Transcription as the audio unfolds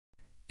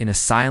In a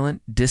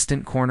silent,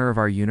 distant corner of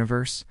our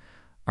universe,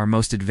 our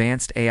most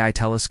advanced AI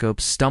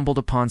telescopes stumbled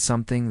upon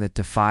something that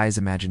defies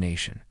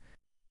imagination.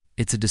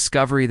 It's a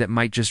discovery that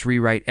might just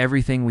rewrite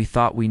everything we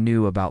thought we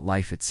knew about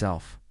life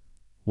itself.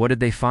 What did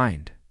they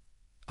find?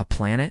 A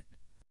planet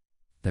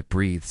that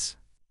breathes.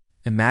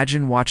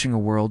 Imagine watching a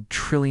world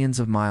trillions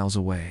of miles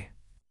away,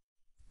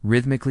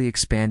 rhythmically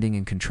expanding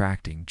and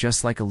contracting,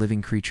 just like a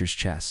living creature's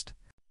chest.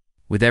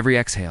 With every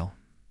exhale,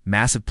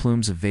 massive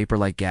plumes of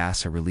vapor-like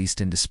gas are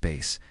released into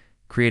space,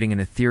 creating an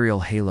ethereal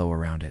halo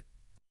around it.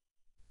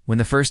 When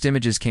the first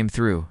images came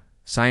through,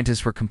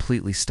 scientists were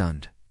completely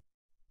stunned.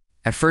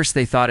 At first,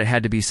 they thought it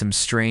had to be some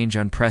strange,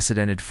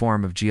 unprecedented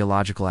form of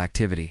geological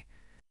activity.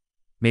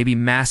 Maybe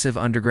massive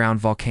underground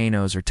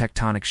volcanoes or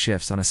tectonic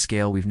shifts on a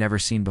scale we've never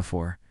seen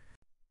before.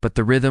 But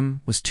the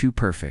rhythm was too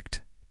perfect,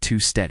 too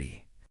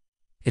steady.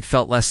 It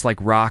felt less like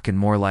rock and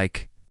more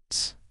like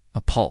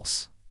a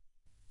pulse.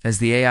 As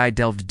the AI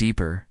delved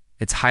deeper,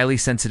 its highly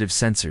sensitive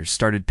sensors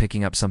started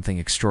picking up something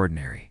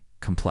extraordinary,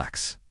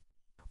 complex.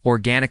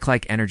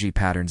 Organic-like energy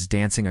patterns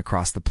dancing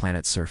across the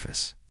planet's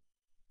surface.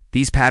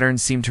 These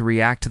patterns seemed to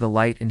react to the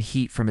light and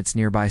heat from its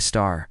nearby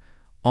star,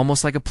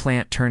 almost like a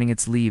plant turning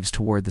its leaves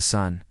toward the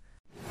sun.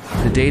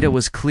 The data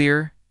was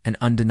clear and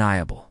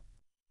undeniable.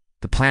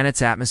 The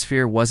planet's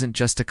atmosphere wasn't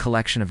just a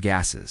collection of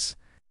gases.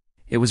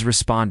 It was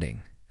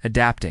responding,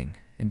 adapting,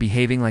 and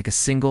behaving like a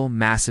single,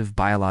 massive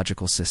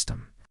biological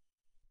system.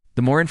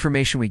 The more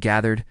information we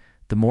gathered,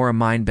 the more a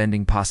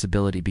mind-bending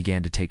possibility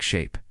began to take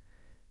shape.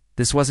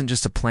 This wasn't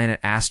just a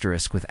planet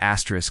asterisk with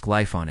asterisk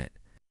life on it.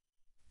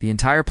 The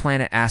entire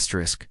planet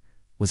asterisk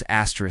was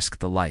asterisk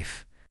the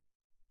life.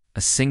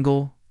 A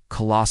single,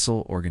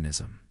 colossal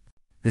organism.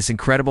 This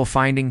incredible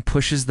finding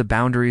pushes the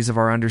boundaries of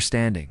our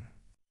understanding.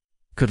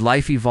 Could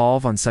life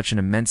evolve on such an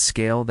immense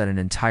scale that an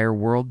entire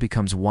world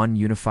becomes one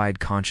unified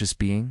conscious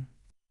being?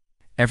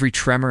 Every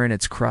tremor in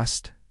its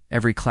crust,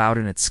 every cloud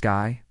in its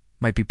sky,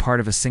 might be part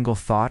of a single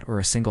thought or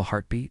a single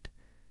heartbeat?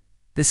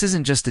 This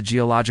isn't just a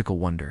geological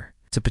wonder.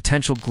 It's a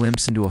potential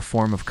glimpse into a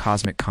form of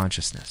cosmic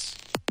consciousness.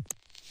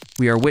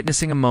 We are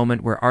witnessing a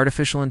moment where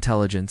artificial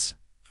intelligence,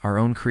 our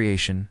own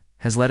creation,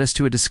 has led us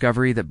to a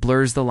discovery that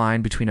blurs the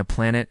line between a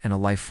planet and a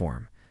life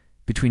form,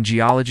 between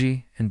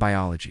geology and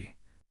biology.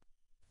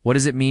 What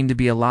does it mean to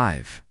be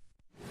alive?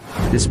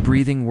 This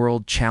breathing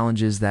world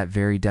challenges that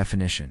very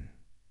definition.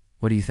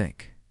 What do you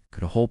think?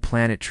 Could a whole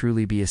planet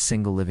truly be a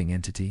single living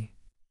entity?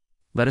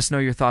 Let us know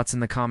your thoughts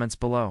in the comments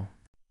below.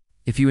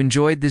 If you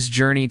enjoyed this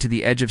journey to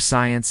the edge of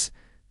science,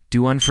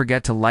 do not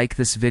forget to like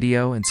this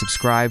video and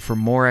subscribe for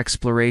more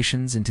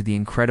explorations into the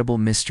incredible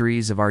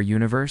mysteries of our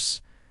universe.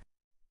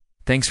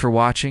 Thanks for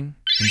watching,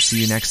 and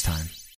see you next time.